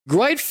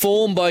Great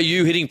form by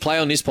you hitting play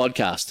on this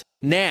podcast.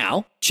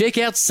 Now, check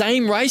out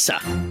Same Racer,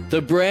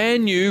 the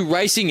brand new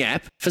racing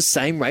app for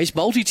same race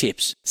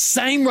multi-tips.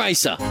 Same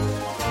Racer.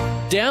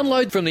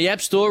 Download from the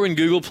App Store and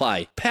Google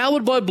Play.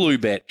 Powered by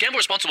Bluebet. Gamble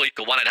responsibly.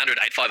 Call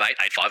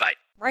 1-800-858-858.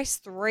 Race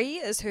 3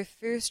 is her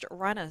first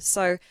runner,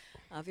 so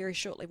very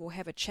shortly we'll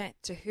have a chat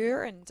to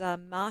her, and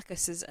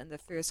Marcus is in the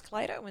first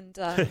Clado, and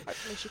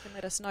hopefully she can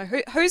let us know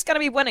who's going to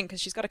be winning, because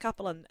she's got a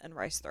couple in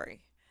race 3.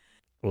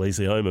 Well, he's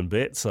the home and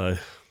bet, so...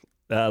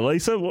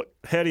 Lisa,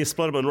 how do you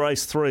split him in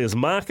race 3? Is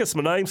Marcus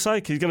my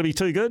namesake? He's going to be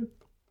too good?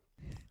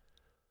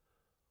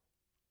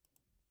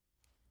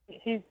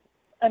 He's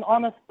an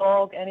honest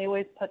dog, and he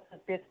always puts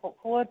his best foot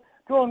forward.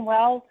 Drawn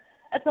well.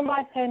 It's a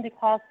nice, handy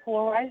Class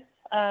 4 race.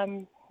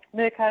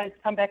 Manukau's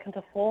come back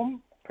into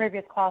form.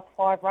 Previous Class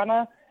 5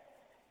 runner.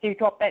 He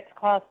dropped back to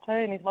Class 2,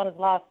 and he's won his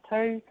last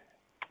 2.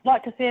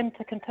 Like to see him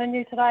to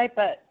continue today,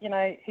 but,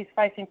 he's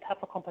facing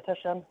tougher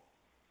competition.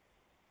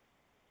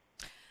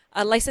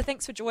 Lisa,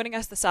 thanks for joining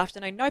us this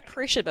afternoon. No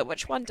pressure, but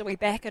which one do we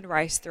back in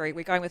race 3?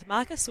 We're going with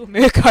Marcus or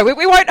Manukau?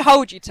 We won't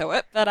hold you to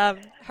it, but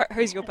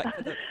who's your pick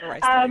for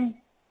race 3?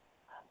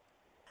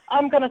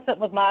 I'm going to sit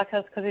with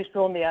Marcus because he's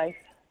drawn the ace.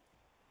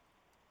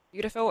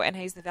 Beautiful, and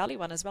he's the value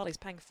one as well. He's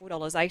paying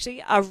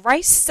 $4.80.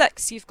 Race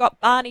 6, you've got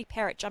Barney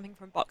Parrott jumping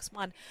from box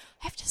 1.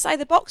 I have to say,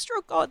 the box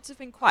draw gods have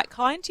been quite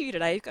kind to you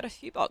today. You've got a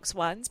few box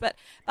 1s, but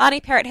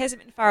Barney Parrott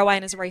hasn't been far away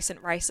in his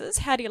recent races.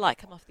 How do you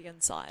like him off the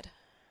inside?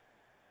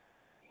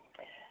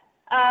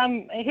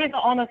 He's an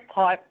honest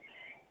type.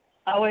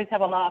 I always have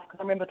a laugh because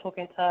I remember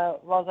talking to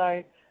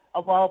Rozzo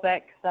a while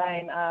back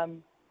saying,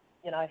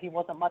 he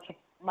wasn't much,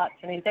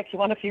 and he's actually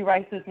won a few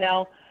races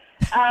now.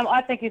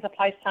 I think he's a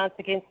place chance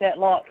against that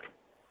lot.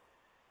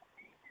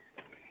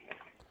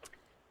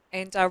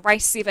 And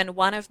race 7,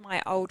 one of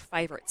my old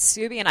favourites,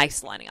 Serbian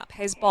Ace lining up,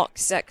 has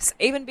box 6.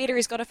 Even better,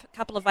 he's got a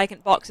couple of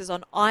vacant boxes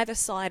on either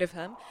side of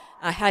him.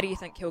 How do you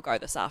think he'll go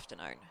this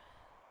afternoon?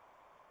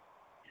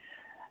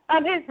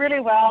 He's really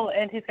well,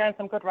 and he's going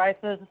some good races.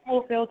 The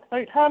small fields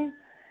suit him.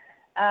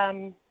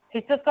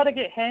 He's just got to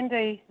get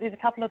handy. There's a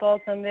couple of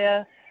dogs in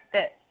there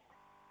that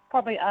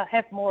probably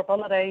have more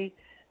ability,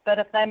 but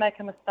if they make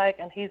a mistake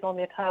and he's on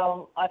their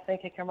tail, I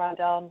think he can run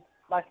down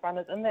most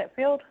runners in that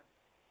field.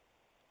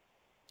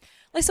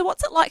 Lisa,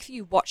 what's it like for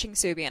you watching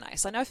Serbian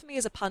Ace? I know for me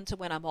as a punter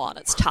when I'm on,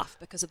 it's tough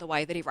because of the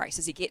way that he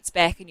races. He gets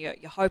back and you're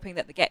hoping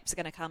that the gaps are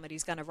going to come and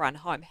he's going to run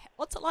home.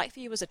 What's it like for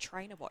you as a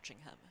trainer watching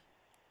him?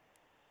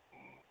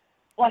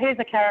 Well, he's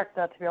a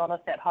character, to be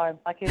honest, at home.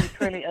 Like, he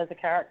truly is a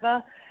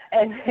character.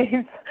 And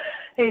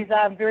he's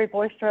very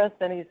boisterous,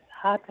 and he's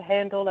hard to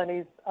handle, and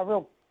he's a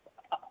real,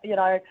 his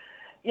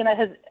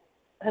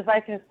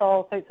racing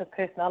style suits his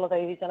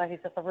personality. He's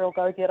just a real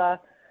go-getter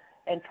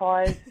and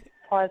tries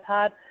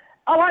hard.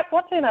 I like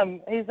watching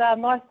him. He's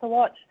nice to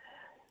watch.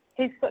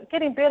 He's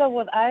getting better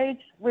with age.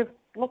 We've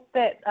looked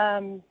at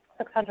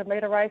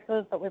 600-metre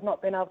races, but we've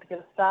not been able to get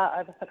a start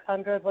over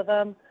 600 with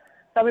him.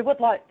 So we would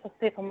like to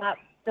step him up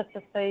just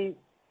to see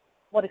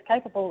what he's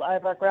capable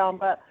over ground.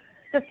 But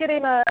just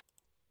getting a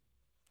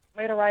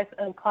metre race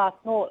in Class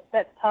 0,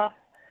 that's tough.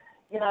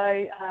 You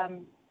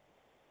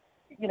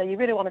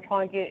really want to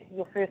try and get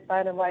your first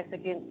maiden race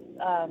against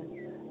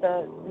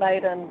the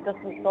maiden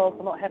distance dogs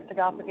and not have to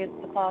go up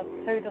against the Class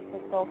 2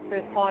 distance dogs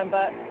first time.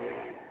 But,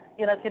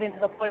 it's getting to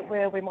the point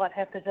where we might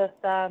have to just,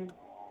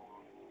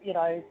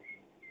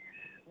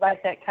 race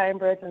at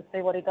Cambridge and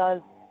see what he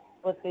does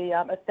with the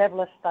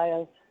established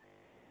stayers.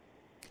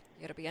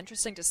 It'll be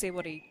interesting to see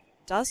what he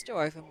does do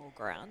over more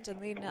ground. And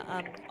then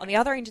on the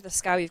other end of the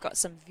scale, you've got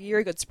some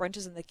very good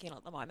sprinters in the kennel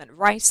at the moment.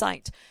 Race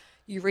 8,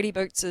 Ready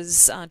Boots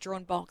is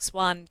drawn box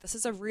 1. This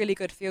is a really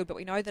good field, but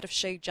we know that if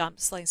she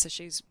jumps, Lisa,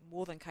 she's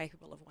more than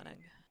capable of winning.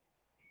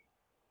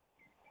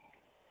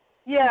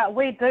 Yeah,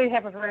 we do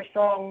have a very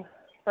strong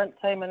sprint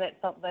team, and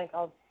that's something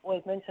I've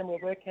always mentioned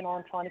we're working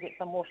on, trying to get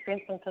some more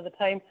strength into the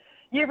team.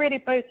 Ready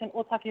Boots and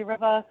Otaki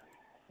River,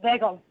 they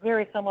got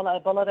very similar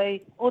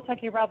ability.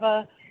 Otaki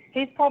River,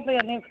 he's probably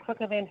a length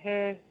quicker than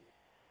her.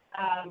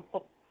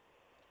 If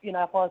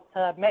I was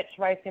to match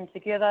race them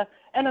together.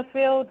 In a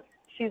field,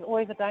 she's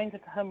always a danger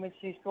to him when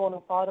she's drawn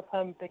inside of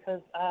him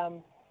because,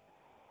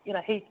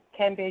 he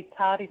can be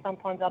tardy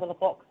sometimes out of the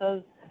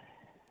boxes,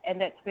 and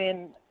that's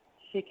when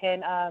she can,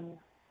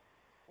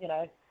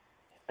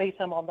 beat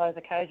him on those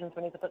occasions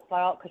when he's a bit slow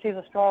out because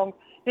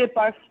they're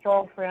both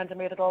strong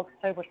 300-metre dogs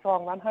too with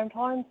strong run-home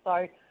times.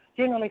 So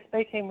generally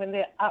speaking, when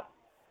they're up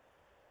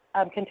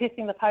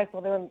contesting the pace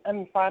or they're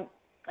in front,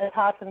 it's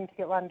hard for them to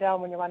get run down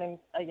when you're running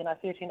a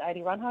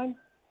 1380 run home.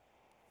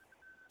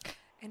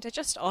 And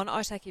just on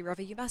Otaki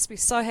River, you must be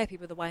so happy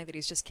with the way that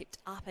he's just kept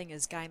upping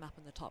his game up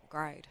in the top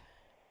grade.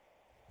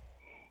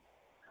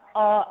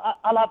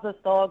 I love this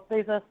dog.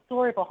 There's a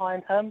story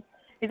behind him.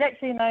 He's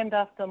actually named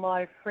after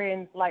my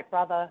friend's late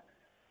brother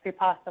who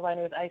passed away when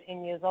he was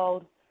 18 years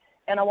old.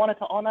 And I wanted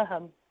to honour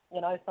him,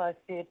 so I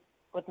said,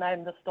 would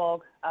name this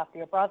dog after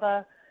your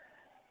brother.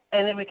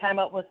 And then we came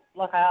up with,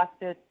 like I asked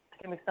her to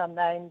give me some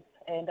names.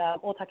 And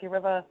Otaki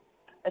River,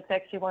 it's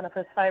actually one of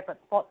his favourite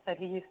spots that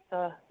he used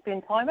to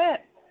spend time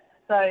at.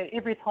 So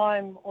every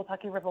time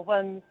Otaki River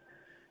wins,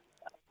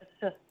 it's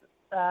just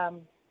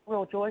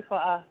real joy for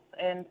us.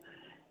 And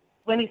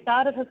when he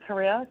started his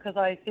career, because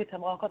I said to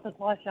him, I've got this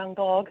nice young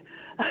dog,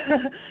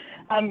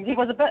 he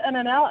was a bit in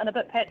and out and a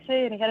bit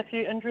patchy, and he had a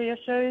few injury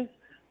issues.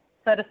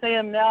 So to see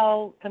him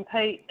now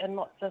compete and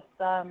not just,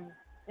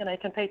 he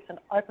competes in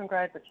open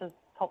grade, which is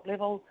top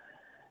level,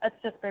 it's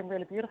just been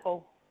really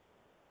beautiful.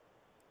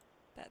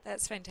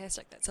 That's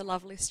fantastic. That's a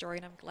lovely story,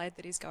 and I'm glad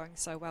that he's going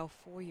so well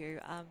for you.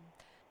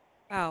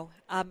 Wow.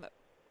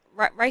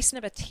 Race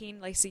number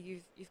 10, Lisa,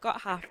 you've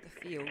got half the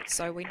field,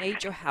 so we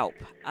need your help.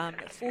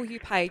 For You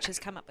Page has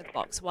come up with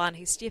box 1.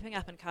 He's stepping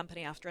up in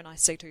company after a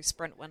nice C2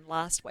 sprint win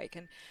last week,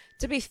 and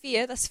to be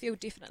fair, this field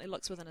definitely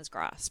looks within his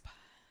grasp.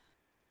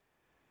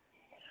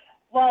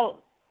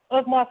 Well,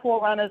 of my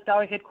 4 runners,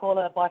 Go Ahead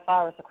Caller by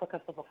far is the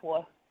quickest of the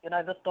 4.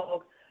 This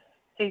dog,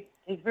 he's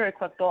a very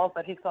quick dog,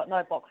 but he's got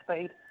no box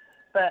speed.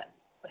 But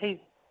he's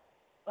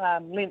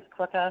length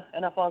quicker,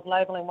 and if I was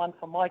labelling one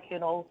for my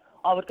kennel,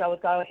 I would go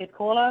with Go Ahead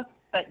Caller.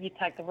 But you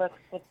take the risk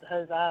with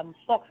his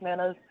box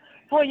manners.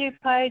 For You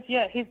Page,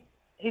 yeah,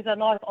 he's a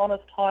nice,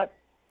 honest type,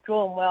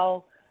 drawn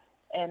well,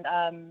 and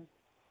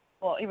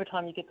every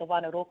time you get the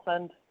one at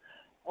Auckland,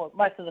 or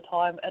most of the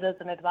time, it is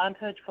an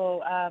advantage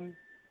for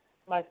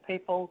most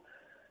people.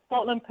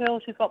 Scotland Pearl,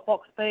 she's got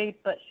box speed,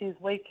 but she's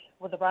weak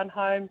with the run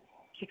home.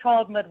 She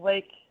trialled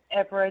midweek,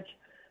 average.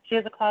 She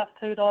is a Class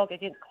 2 dog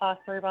against Class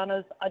 3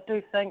 runners. I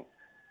do think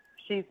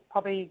she's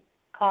probably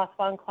Class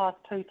 1, Class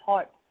 2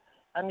 type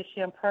unless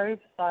she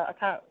improves. So I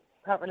can't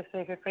really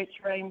see her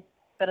featuring.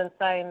 But in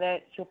saying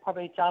that, she'll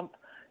probably jump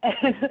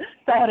and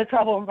stay out of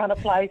trouble and run a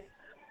place.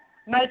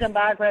 Major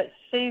Margaret,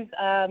 she's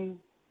an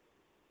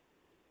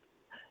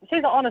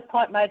honest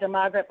type, Major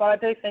Margaret, but I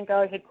do think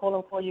Go Ahead Caller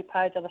and For You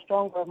Page are the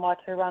stronger of my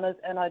 2 runners,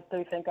 and I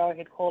do think Go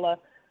Ahead Caller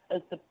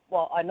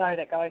I know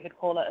that Go Ahead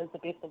Caller is the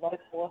best of those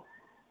 4.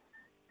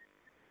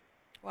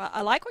 Well,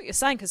 I like what you're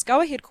saying, because Go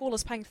Ahead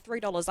Caller's paying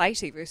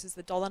 $3.80 versus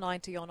the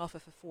 $1.90 on offer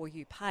for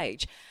You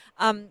Page.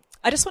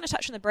 I just want to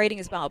touch on the breeding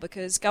as well,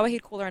 because Go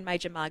Ahead Caller and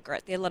Major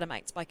Margaret, they're litter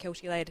mates by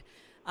Kilty Lad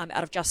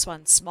out of Just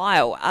One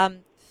Smile.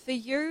 For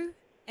you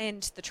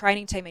and the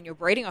training team and your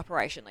breeding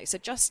operation, Lisa,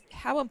 just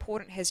how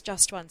important has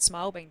Just One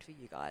Smile been for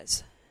you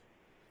guys?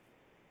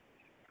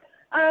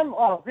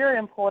 Very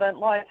important.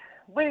 Like,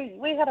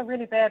 we had a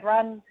really bad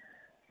run.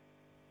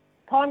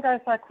 Time goes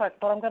so quick,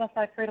 but I'm going to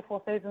say 3 to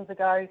 4 seasons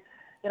ago,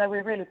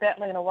 we're really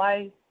battling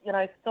away,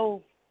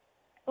 still.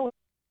 Oh,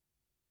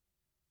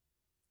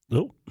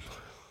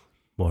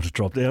 might have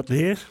dropped out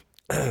there.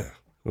 I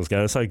was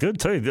going to say good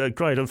too.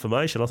 Great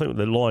information. I think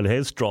the line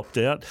has dropped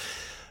out,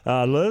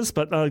 Liz,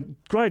 but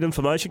great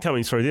information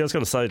coming through there. I was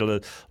going to say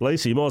to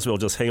Lisa, you might as well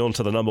just hang on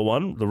to the number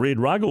 1, the red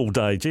rug, all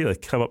day. Gee, they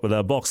come up with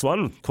our box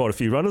 1. Quite a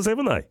few runners,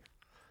 haven't they?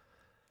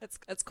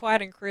 It's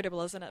quite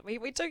incredible, isn't it?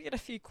 We do get a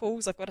few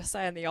calls, I've got to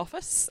say, in the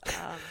office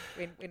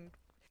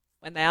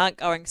when they aren't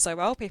going so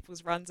well,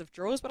 people's runs of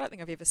draws, but I don't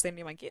think I've ever seen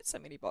anyone get so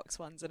many box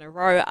 1s in a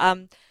row.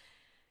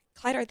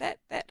 Clado,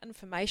 that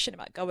information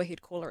about Go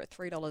Ahead Caller at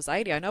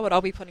 $3.80, I know what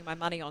I'll be putting my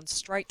money on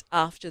straight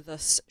after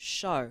this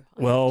show.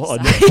 I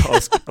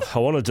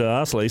wanted to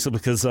ask Lisa,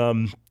 because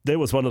there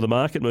was one of the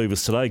market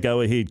movers today,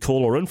 Go Ahead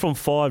Caller, in from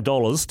 $5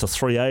 to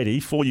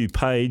 $3.80. For You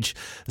Page,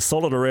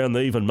 solid around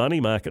the even money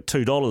mark at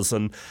 $2.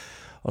 And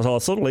I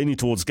was sort of leaning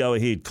towards Go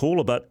Ahead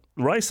Caller, but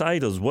race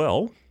 8 as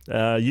well.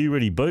 You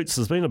Ready Boots,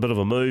 there's been a bit of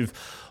a move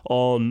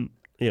on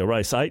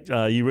race 8.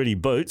 You Ready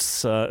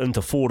Boots into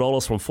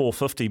 $4 from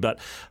 $4.50, but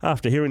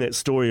after hearing that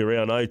story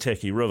around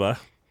Otaki River,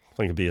 I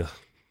think it'd be a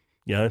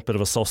bit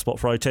of a soft spot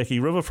for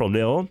Otaki River from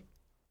now on.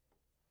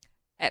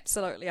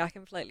 Absolutely, I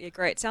completely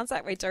agree. It sounds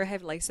like we do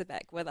have Lisa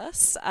back with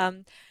us.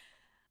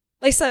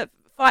 Lisa,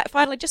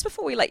 finally, just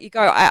before we let you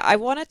go, I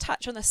want to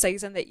touch on the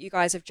season that you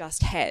guys have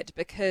just had,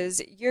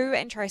 because you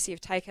and Tracy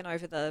have taken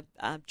over the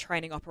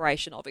training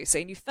operation,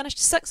 obviously, and you finished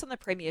 6th in the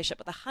Premiership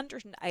with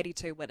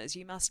 182 winners.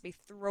 You must be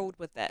thrilled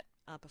with that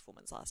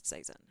performance last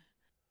season.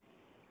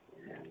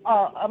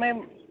 Oh, I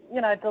mean,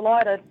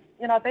 delighted.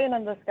 I've been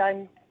in this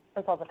game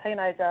since I was a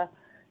teenager,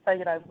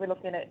 so, we're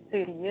looking at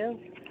 30 years.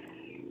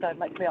 So it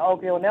makes me an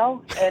old girl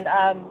now. And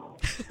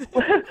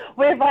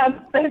we've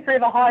been through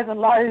the highs and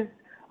lows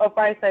of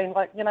racing.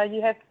 Like,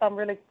 you have some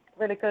really,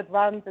 really good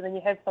runs, and then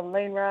you have some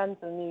lean runs,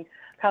 and you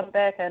come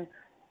back and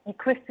you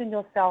question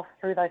yourself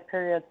through those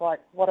periods, like,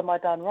 what am I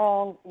done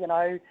wrong?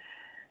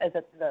 Is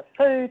it the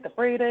food, the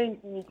breeding?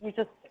 You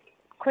just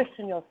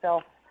question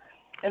yourself.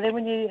 And then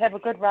when you have a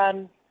good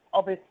run,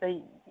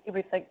 obviously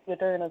everything you're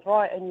doing is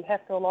right, and you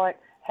have to,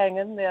 hang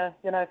in there,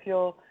 if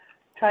you're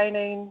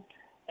training,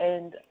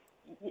 and,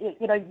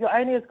 you're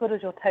only as good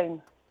as your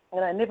team.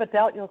 Never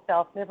doubt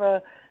yourself,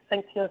 never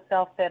think to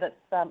yourself that it's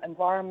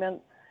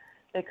environment,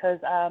 because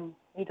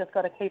you just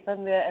got to keep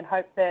in there and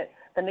hope that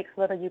the next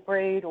litter you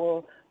breed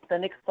or the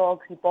next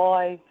dogs you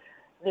buy,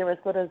 they're as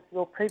good as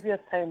your previous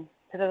team.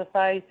 Because as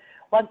I say,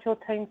 once your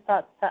team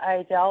starts to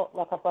age out,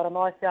 like I've got a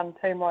nice young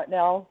team right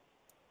now,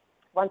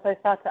 once they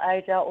start to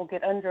age out or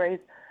get injuries,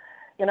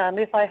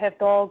 unless I have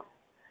dogs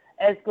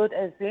as good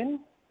as them,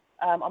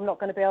 I'm not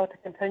going to be able to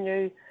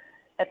continue,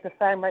 at the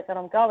same rate that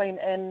I'm going.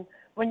 And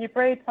when you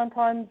breed,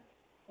 sometimes,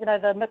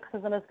 the mix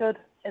isn't as good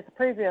as the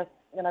previous.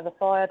 The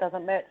sire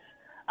doesn't match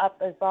up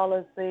as well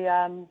as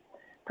the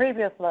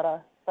previous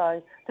litter.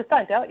 So just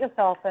don't doubt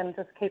yourself and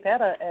just keep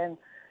at it. And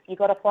you've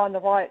got to find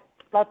the right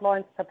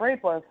bloodlines to breed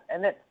with.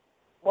 And that's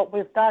what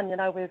we've done.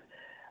 We've,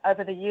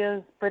 over the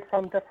years, bred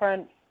from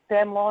different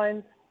dam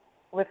lines.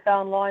 We've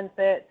found lines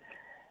that,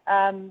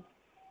 can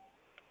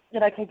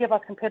give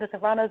us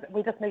competitive runners.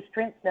 We just need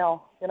strength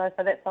now, so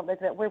that's something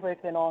that we're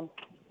working on.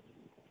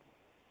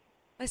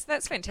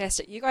 That's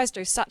fantastic. You guys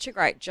do such a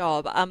great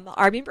job.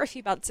 I remember a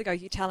few months ago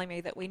you telling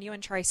me that when you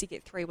and Tracy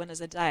get 3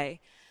 winners a day,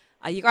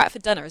 you go out for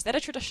dinner. Is that a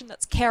tradition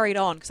that's carried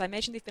on? Because I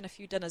imagine there've been a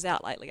few dinners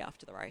out lately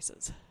after the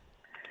races.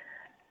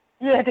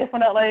 Yeah,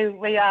 definitely.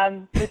 We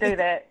do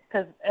that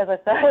because, as I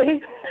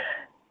say,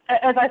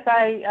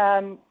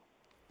 I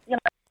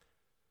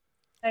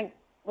think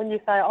when you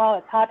say, oh,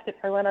 it's hard to get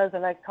 3 winners,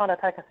 and they kind of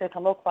take a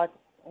second look, like,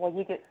 well,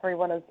 you get 3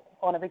 winners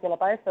on a regular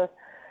basis.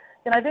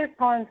 There's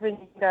times when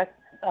you go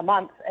a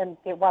month and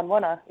get 1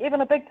 winner,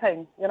 even a big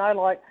team,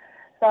 so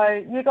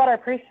you got to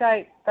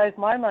appreciate those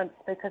moments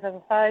because, as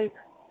I say,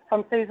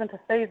 from season to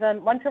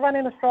season, once you're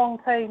running a strong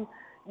team,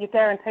 you're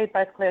guaranteed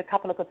basically a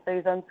couple of good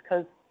seasons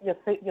because your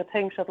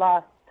team should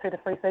last 2 to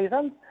 3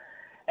 seasons.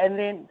 And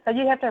then, so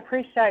you have to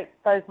appreciate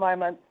those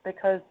moments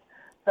because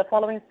the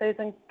following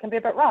season can be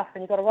a bit rough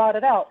and you've got to ride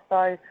it out.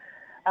 So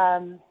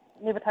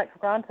never take for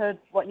granted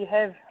what you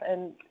have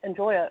and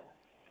enjoy it.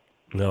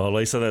 No,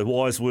 Lisa, they're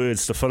wise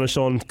words to finish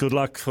on. Good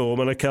luck for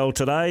Manukau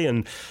today,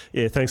 and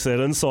thanks for that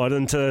insight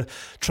into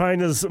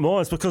trainers'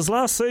 minds. Because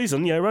last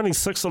season, running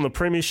 6th on the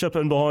premiership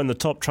and behind the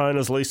top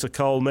trainers, Lisa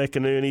Cole,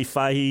 McInerney,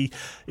 Fahey,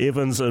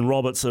 Evans, and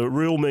Roberts, a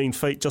real mean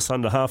feat, just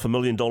under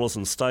 $500,000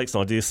 in stakes.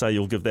 And I dare say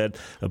you'll give that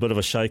a bit of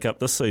a shake-up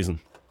this season.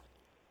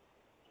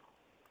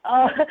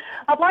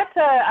 I'd like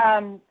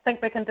to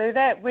think we can do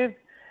that. We've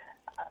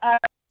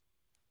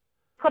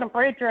couldn't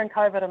breed during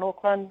COVID in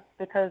Auckland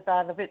because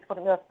the vets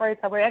wouldn't let us breed.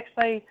 So we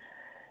actually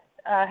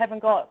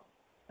haven't got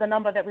the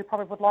number that we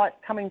probably would like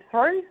coming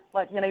through.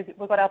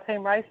 We've got our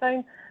team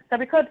racing. So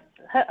we could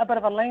hit a bit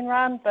of a lean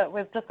run, but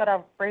we've just got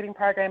our breeding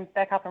program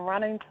back up and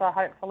running. So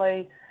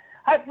hopefully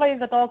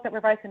the dogs that we're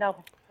racing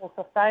now will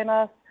sustain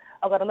us.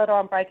 I've got a litter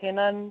I'm breaking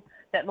in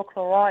that looks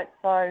all right.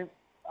 So,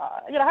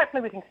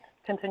 hopefully we can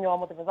continue on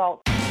with the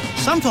results.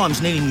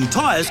 Sometimes needing new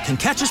tyres can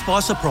catch us by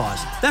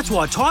surprise. That's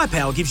why Tyre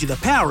Power gives you the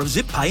power of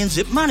Zip Pay and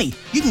Zip Money.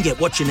 You can get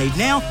what you need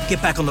now,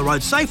 get back on the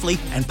road safely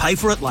and pay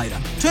for it later.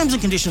 Terms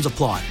and conditions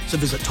apply. So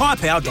visit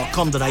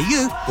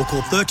tyrepower.com.au or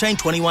call 13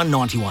 21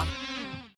 91.